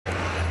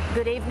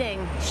Good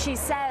evening. She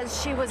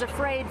says she was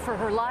afraid for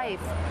her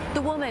life.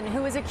 The woman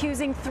who is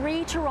accusing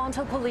 3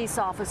 Toronto police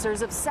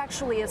officers of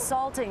sexually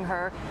assaulting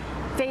her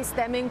faced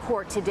them in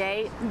court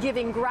today,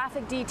 giving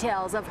graphic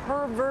details of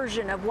her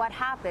version of what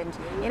happened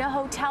in a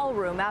hotel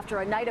room after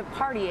a night of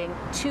partying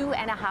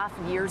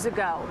 2.5 years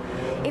ago.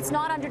 It's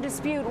not under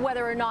dispute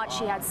whether or not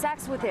she had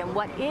sex with him.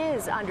 What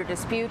is under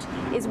dispute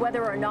is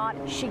whether or not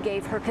she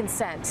gave her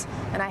consent.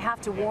 And I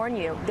have to warn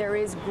you, there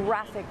is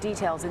graphic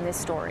details in this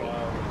story.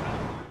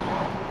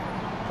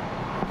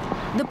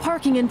 The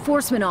parking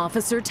enforcement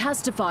officer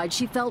testified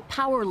she felt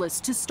powerless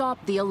to stop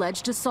the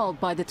alleged assault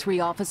by the 3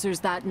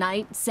 officers that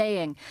night,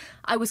 saying,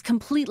 "I was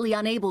completely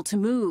unable to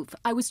move.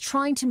 I was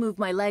trying to move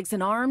my legs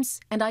and arms,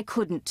 and I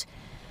couldn't."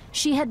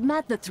 She had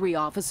met the 3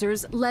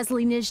 officers,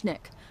 Leslie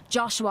Nijnik,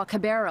 Joshua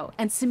Cabero,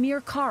 and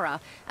Samir Kara,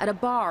 at a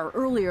bar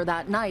earlier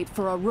that night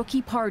for a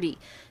rookie party.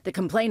 The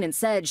complainant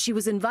said she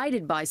was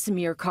invited by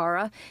Samir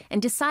Kara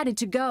and decided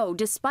to go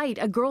despite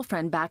a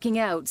girlfriend backing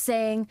out,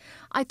 saying,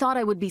 "I thought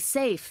I would be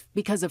safe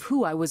because of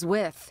who I was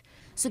with."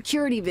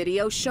 Security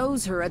video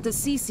shows her at the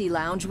CC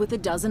Lounge with a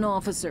dozen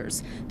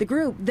officers. The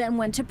group then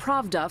went to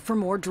Pravda for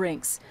more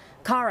drinks.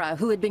 Kara,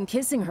 who had been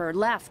kissing her,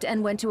 left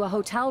and went to a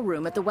hotel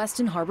room at the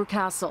Weston Harbour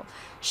Castle.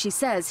 She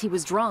says he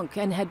was drunk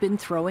and had been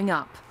throwing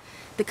up.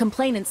 The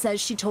complainant says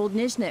she told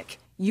Nijnik,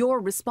 "You're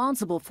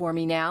responsible for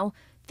me now,"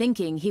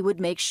 thinking he would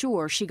make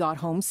sure she got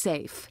home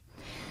safe.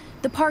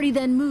 The party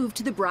then moved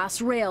to the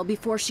brass rail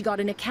before she got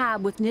in a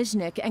cab with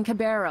Nijnik and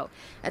Cabero.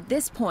 At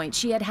this point,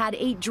 she had had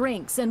 8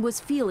 drinks and was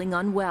feeling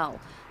unwell.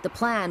 The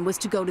plan was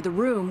to go to the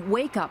room,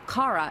 wake up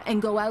Kara,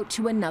 and go out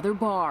to another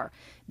bar.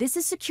 This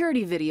is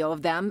security video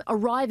of them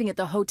arriving at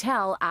the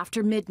hotel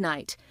after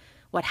midnight.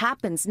 What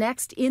happens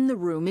next in the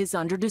room is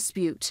under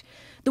dispute.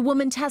 The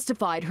woman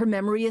testified her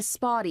memory is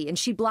spotty and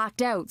she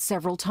blacked out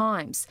several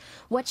times.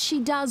 What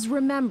she does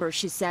remember,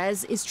 she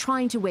says, is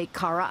trying to wake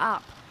Kara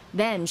up.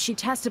 Then she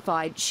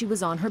testified she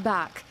was on her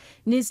back.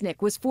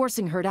 Nijnik was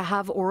forcing her to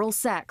have oral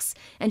sex,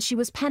 and she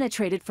was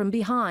penetrated from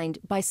behind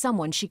by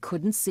someone she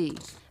couldn't see.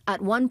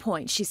 At one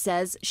point, she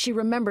says she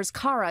remembers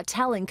Kara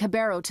telling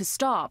Cabero to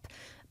stop,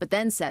 but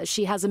then says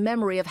she has a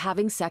memory of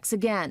having sex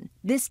again,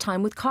 this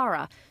time with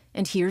Kara,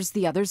 and hears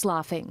the others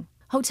laughing.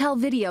 Hotel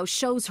video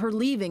shows her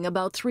leaving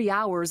about 3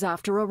 hours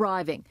after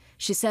arriving.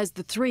 She says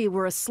the 3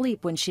 were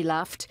asleep when she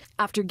left.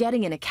 After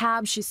getting in a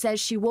cab, she says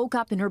she woke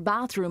up in her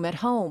bathroom at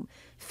home,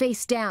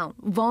 face down,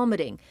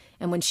 vomiting.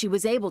 And when she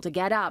was able to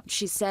get up,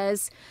 she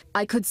says,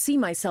 "I could see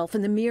myself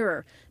in the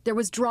mirror. There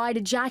was dried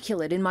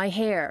ejaculate in my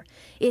hair.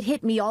 It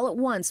hit me all at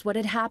once what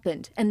had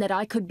happened and that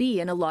I could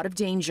be in a lot of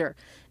danger.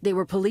 They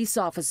were police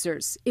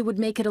officers. It would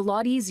make it a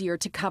lot easier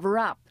to cover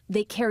up.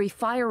 They carry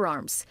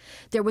firearms.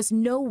 There was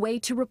no way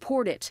to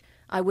report it.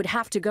 I would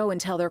have to go and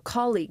tell their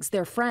colleagues,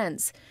 their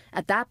friends.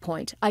 At that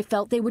point, I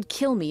felt they would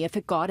kill me if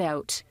it got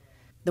out."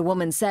 The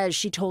woman says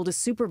she told a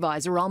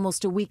supervisor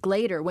almost a week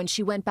later when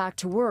she went back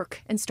to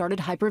work and started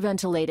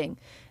hyperventilating.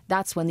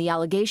 That's when the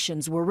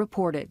allegations were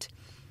reported.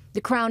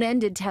 The Crown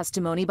ended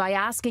testimony by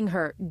asking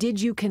her,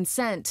 "Did you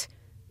consent?"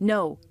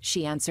 "No,"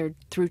 she answered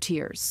through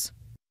tears.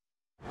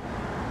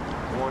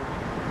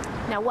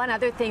 Now, one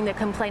other thing the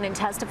complainant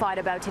testified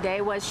about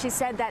today was she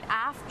said that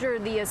after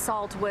the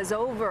assault was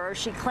over,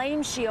 she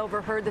claims she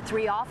overheard the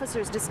 3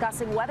 officers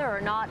discussing whether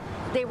or not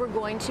they were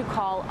going to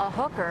call a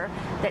hooker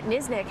that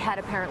Nijnik had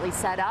apparently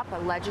set up,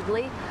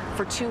 allegedly,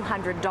 for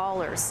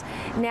 $200.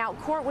 Now,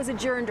 court was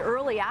adjourned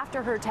early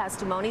after her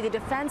testimony. The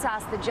defense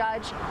asked the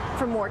judge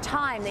for more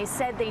time. They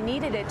said they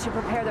needed it to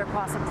prepare their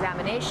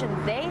cross-examination.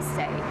 They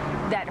say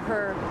that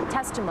her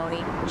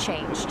testimony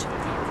changed.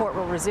 Court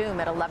will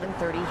resume at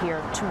 11:30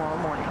 here tomorrow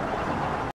morning.